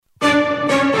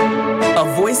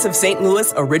Voice of St.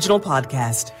 Louis original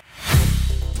podcast.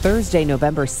 Thursday,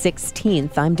 November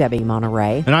 16th. I'm Debbie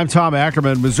Monterey. And I'm Tom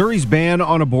Ackerman. Missouri's ban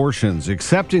on abortions,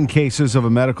 except in cases of a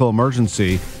medical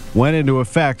emergency, went into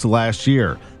effect last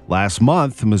year. Last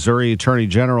month, Missouri Attorney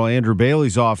General Andrew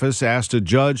Bailey's office asked a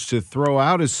judge to throw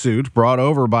out a suit brought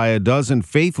over by a dozen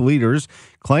faith leaders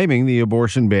claiming the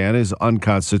abortion ban is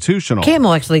unconstitutional.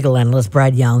 KMOX legal analyst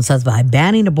Brad Young says by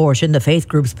banning abortion, the faith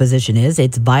group's position is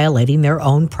it's violating their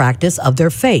own practice of their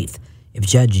faith. If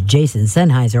Judge Jason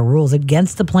Sennheiser rules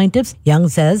against the plaintiffs, Young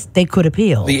says they could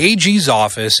appeal. The AG's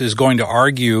office is going to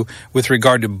argue with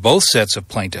regard to both sets of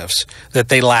plaintiffs that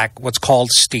they lack what's called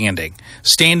standing.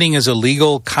 Standing is a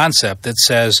legal concept that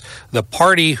says the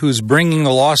party who's bringing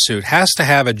the lawsuit has to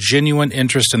have a genuine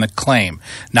interest in the claim,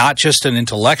 not just an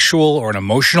intellectual or an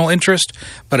emotional interest,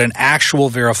 but an actual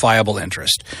verifiable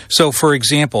interest. So, for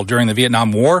example, during the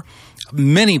Vietnam War,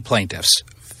 many plaintiffs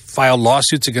filed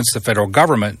lawsuits against the federal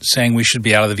government saying we should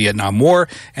be out of the Vietnam War,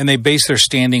 and they base their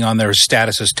standing on their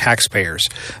status as taxpayers.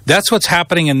 That's what's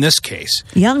happening in this case.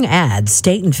 Young adds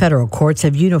state and federal courts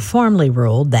have uniformly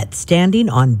ruled that standing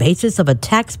on basis of a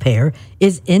taxpayer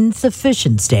is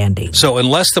insufficient standing. So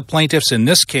unless the plaintiffs in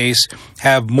this case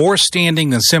have more standing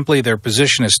than simply their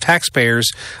position as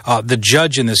taxpayers, the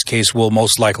judge in this case will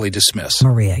most likely dismiss.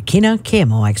 Maria Kina,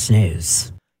 KMOX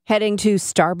News. Heading to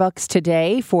Starbucks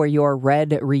today for your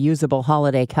red reusable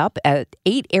holiday cup. At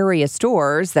 8 area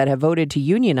stores that have voted to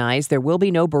unionize, there will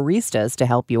be no baristas to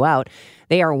help you out.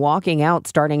 They are walking out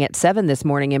starting at 7 this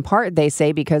morning, in part, they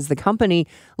say, because the company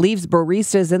leaves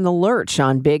baristas in the lurch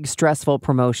on big, stressful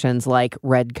promotions like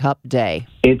Red Cup Day.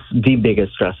 It's the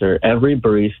biggest stressor. Every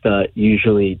barista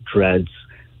usually dreads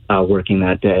working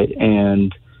that day,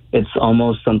 and it's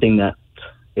almost something that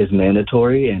is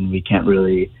mandatory, and we can't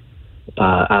really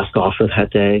ask off for that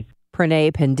day.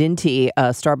 Pranay Pendinti, a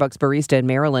Starbucks barista in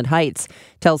Maryland Heights,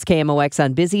 tells KMOX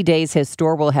on busy days his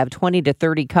store will have 20 to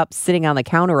 30 cups sitting on the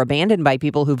counter abandoned by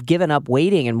people who've given up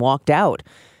waiting and walked out.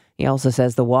 He also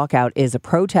says the walkout is a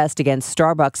protest against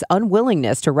Starbucks'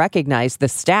 unwillingness to recognize the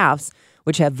staffs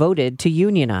which have voted to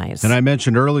unionize. And I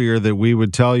mentioned earlier that we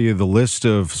would tell you the list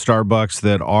of Starbucks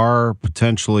that are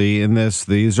potentially in this.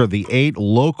 These are the 8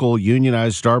 local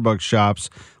unionized Starbucks shops: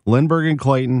 Lindbergh and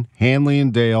Clayton, Hanley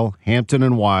and Dale, Hampton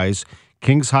and Wise,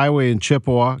 Kings Highway and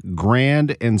Chippewa,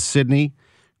 Grand and Sydney,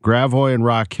 Gravois and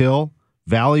Rock Hill,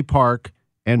 Valley Park,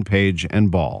 and Page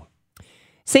and Ball.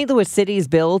 St. Louis City's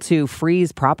bill to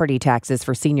freeze property taxes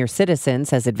for senior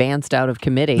citizens has advanced out of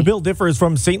committee. The bill differs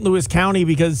from St. Louis County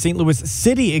because St. Louis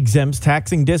City exempts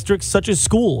taxing districts such as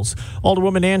schools.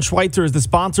 Alderwoman Ann Schweitzer is the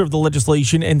sponsor of the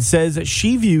legislation and says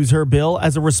she views her bill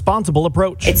as a responsible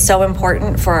approach. It's so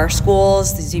important for our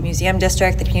schools, the Zoo Museum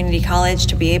District, the community college,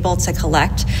 to be able to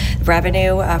collect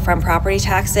revenue from property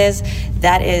taxes.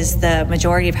 That is the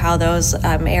majority of how those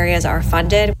areas are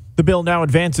funded. The bill now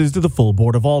advances to the full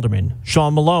Board of Aldermen.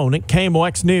 Sean Malone at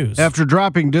KMOX News. After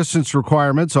dropping distance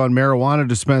requirements on marijuana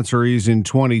dispensaries in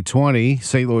 2020,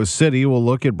 St. Louis City will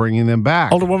look at bringing them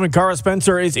back. Alderwoman Cara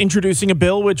Spencer is introducing a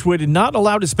bill which would not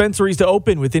allow dispensaries to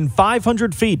open within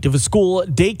 500 feet of a school,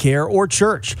 daycare, or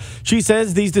church. She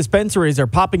says these dispensaries are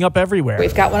popping up everywhere.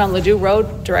 We've got one on Ladue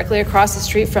Road directly across the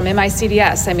street from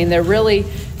MICDS. I mean, they're really,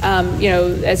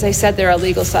 as I said, they're a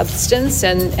legal substance,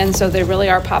 and so they really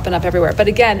are popping up everywhere. But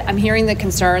again, I'm hearing the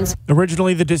concerns.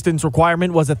 Originally, the distance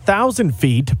requirement was 1,000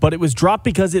 feet, but it was dropped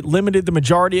because it limited the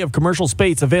majority of commercial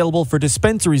space available for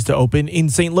dispensaries to open in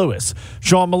St. Louis.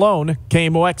 Sean Malone,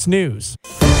 KMOX News.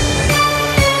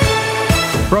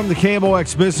 From the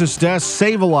KMOX Business Desk,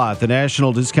 Save-A-Lot, the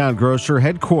national discount grocer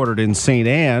headquartered in St.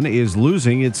 Anne, is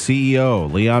losing its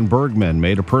CEO. Leon Bergman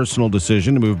made a personal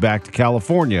decision to move back to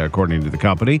California, according to the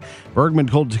company. Bergman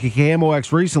told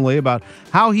KMOX recently about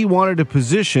how he wanted to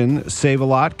position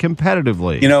Save-A-Lot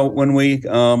competitively. You know, when we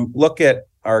look at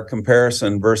our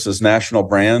comparison versus national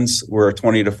brands, we're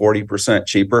 20 to 40%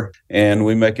 cheaper, and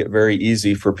we make it very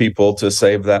easy for people to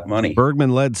save that money.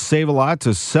 Bergman led Save-A-Lot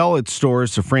to sell its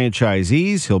stores to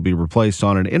franchisees. He'll be replaced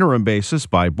on an interim basis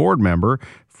by board member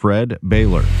Fred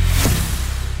Baylor.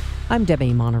 I'm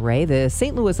Debbie Monterey. The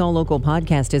St. Louis All Local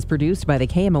podcast is produced by the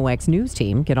KMOX News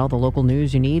team. Get all the local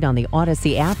news you need on the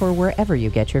Odyssey app or wherever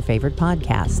you get your favorite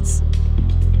podcasts.